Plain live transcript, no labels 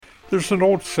There's an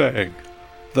old saying,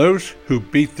 those who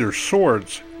beat their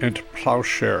swords into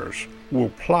plowshares will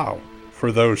plow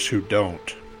for those who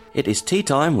don't. It is tea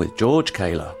time with George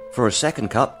Kaler. For a second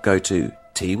cup, go to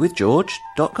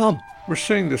teawithgeorge.com. We're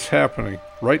seeing this happening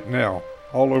right now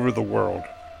all over the world.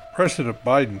 President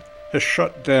Biden has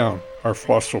shut down our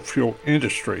fossil fuel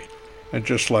industry and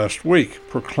just last week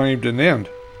proclaimed an end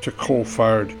to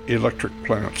coal-fired electric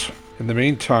plants. In the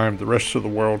meantime, the rest of the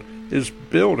world is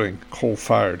building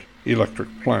coal-fired electric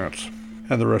plants,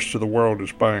 and the rest of the world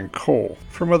is buying coal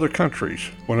from other countries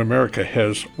when America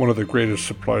has one of the greatest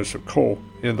supplies of coal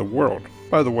in the world.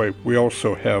 By the way, we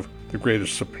also have the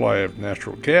greatest supply of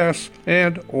natural gas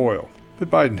and oil, but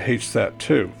Biden hates that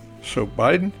too. So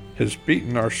Biden has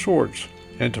beaten our swords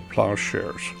into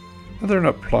plowshares, and they're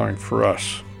not plowing for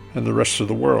us, and the rest of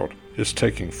the world is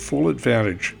taking full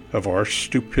advantage of our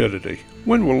stupidity.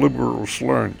 When will liberals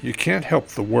learn you can't help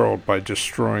the world by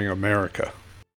destroying America?